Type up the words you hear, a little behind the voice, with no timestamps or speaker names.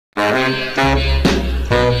My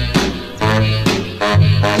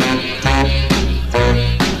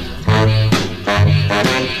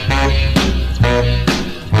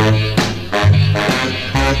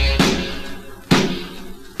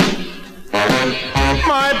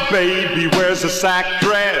baby wears a sack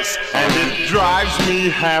dress, and it drives me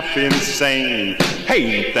half insane.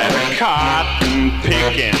 Ain't that a cotton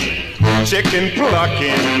pickin', chicken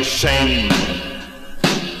pluckin' shame?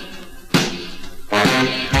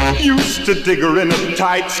 Used to dig her in a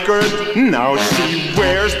tight skirt, now she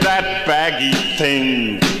wears that baggy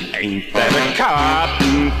thing. Ain't that a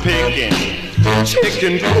cotton pickin',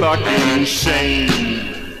 chicken pluckin' shame?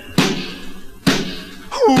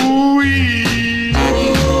 Ooh-wee,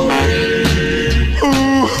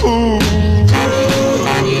 ooh-hoo.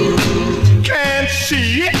 Can't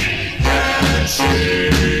she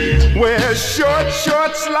wear short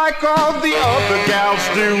shorts like all the other gals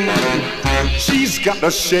do? She's got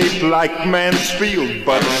a shape like Mansfield,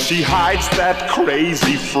 but she hides that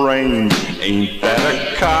crazy frame. Ain't that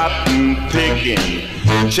a cotton pickin',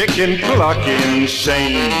 chicken pluckin'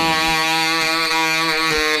 shame?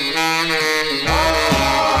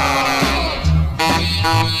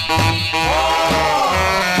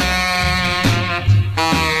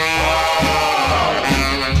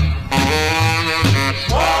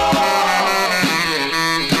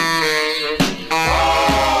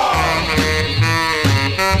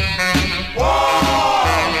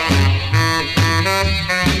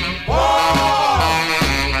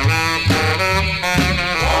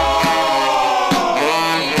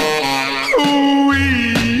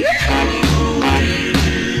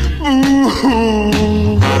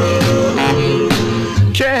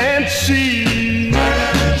 Can't she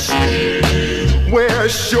wear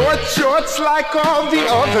short shorts like all the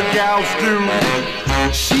other gals do?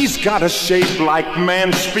 She's got a shape like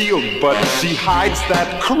Mansfield, but she hides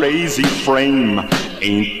that crazy frame.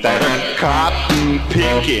 Ain't that a cotton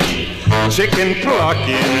pickin', chicken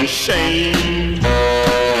pluckin' shame?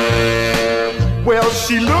 Well,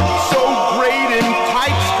 she looked so great in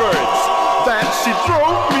tight skirts that she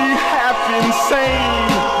drove me half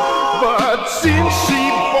insane. But since she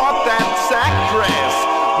bought that sack dress,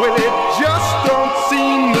 well, it just don't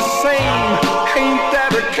seem the same. Ain't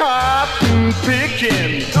that a cotton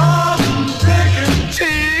pickin',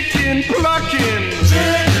 chicken pluckin',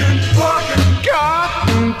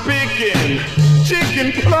 cotton pickin', chicken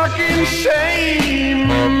pluckin' shame?